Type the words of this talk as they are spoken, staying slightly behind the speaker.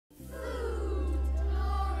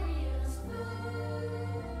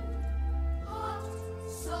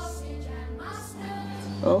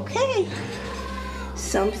Okay,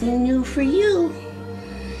 something new for you.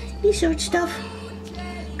 You short stuff.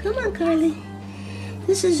 Come on, Carly.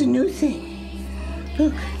 This is a new thing.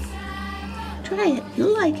 Look, try it.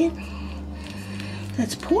 You'll like it.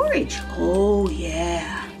 That's porridge. Oh,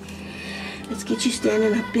 yeah. Let's get you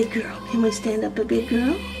standing up, big girl. Can we stand up a big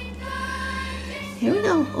girl? Here we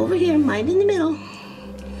go. Over here, mine in the middle.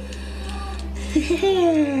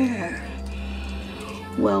 There.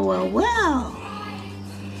 Well, well, well.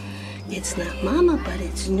 It's not Mama, but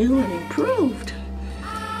it's new and improved.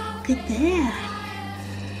 Look at that.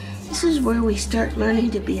 This is where we start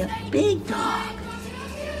learning to be a big dog.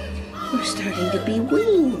 We're starting to be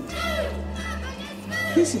weaned.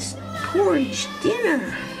 This is porridge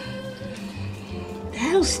dinner.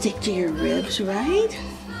 That'll stick to your ribs, right?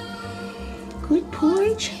 Good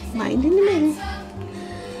porridge, mine in the middle.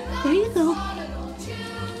 There you go.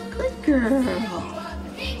 Good girl.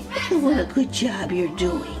 Look at what a good job you're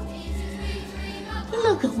doing.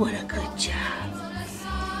 Look at what a good job.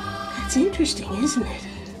 That's interesting, isn't it?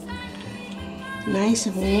 Nice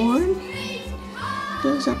and warm.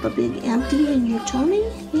 Fills up a big empty in your tummy.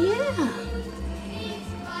 Yeah.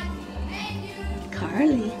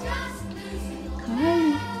 Carly.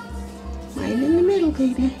 Carly. Mine in the middle,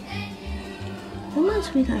 baby. Come on,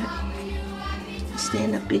 sweetheart.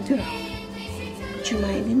 Stand up, big girl. Put your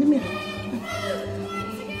mind in the middle.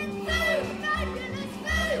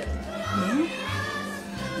 Yeah.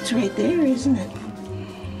 It's right there, isn't it?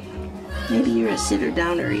 Maybe you're a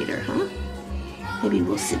sitter-downer eater, huh? Maybe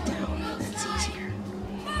we'll sit down. That's easier.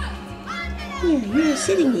 Yeah, you're a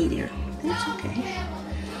sitting eater. That's okay.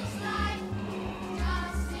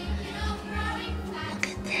 Look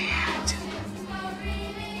at that.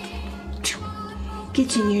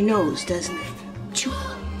 Gets in your nose, doesn't it?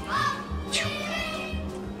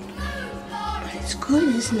 But it's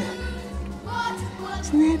good, isn't it?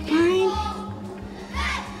 Isn't that fine?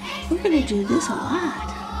 We're going to do this a lot.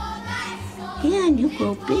 Yeah, and you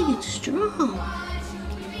grow big and strong.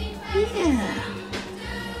 Yeah.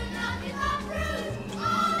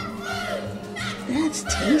 That's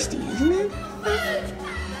tasty, isn't it?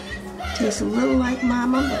 Tastes a little like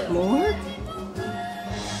Mama, but more.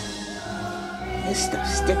 This stuff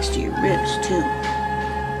sticks to your ribs, too.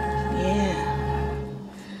 Yeah.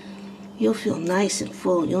 You'll feel nice and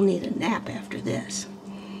full. You'll need a nap after this.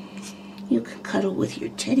 You can cuddle with your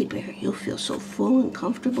teddy bear. You'll feel so full and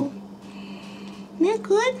comfortable. Isn't that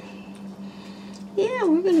good? Yeah,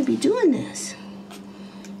 we're going to be doing this.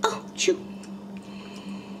 Oh, chew.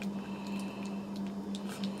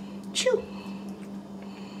 Chew.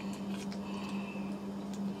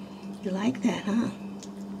 You like that, huh?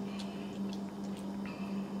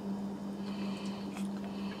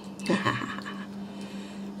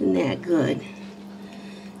 Isn't that good?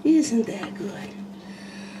 Isn't that good?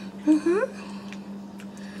 Uh-huh.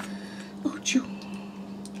 Oh, chew.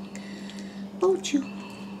 Oh, chew.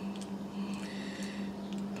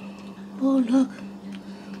 Oh, look.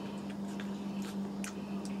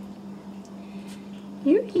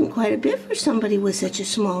 You're eating quite a bit for somebody with such a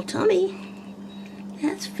small tummy.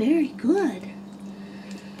 That's very good.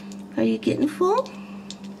 Are you getting full?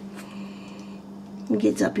 It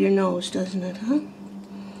gets up your nose, doesn't it, huh?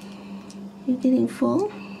 You getting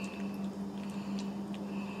full?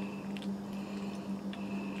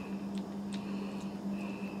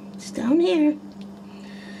 It's down here.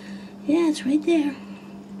 Yeah, it's right there.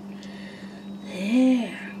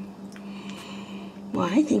 There. Well,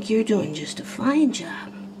 I think you're doing just a fine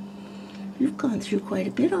job. You've gone through quite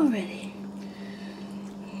a bit already.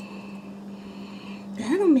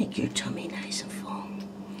 That'll make your tummy nice and full.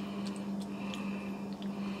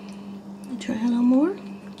 You try a little more?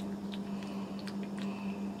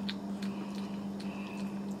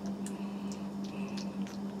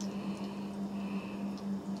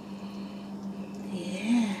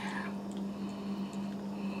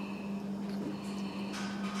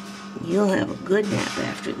 You'll have a good nap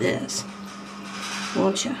after this,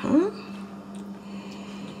 won't you, huh?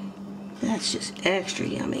 That's just extra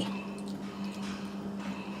yummy.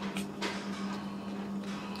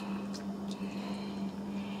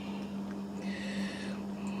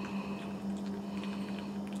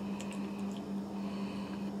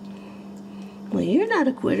 Well, you're not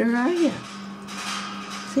a quitter, are you?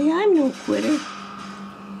 See, I'm no quitter.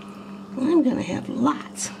 I'm gonna have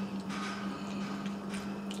lots.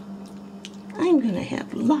 I'm gonna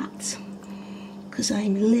have lots, because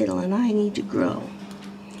I'm little and I need to grow.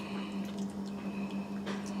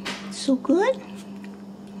 So good?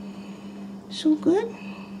 So good?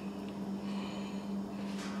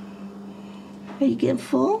 Are you getting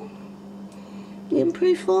full? You getting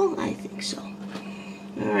pretty full? I think so.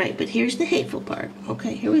 Alright, but here's the hateful part.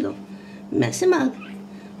 Okay, here we go. Messy mug.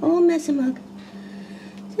 Oh, messy mug.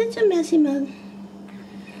 It's a messy mug.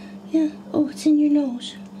 Yeah. Oh, it's in your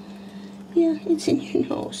nose. Yeah, it's in your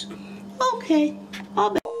nose. Okay. I'll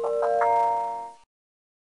bet.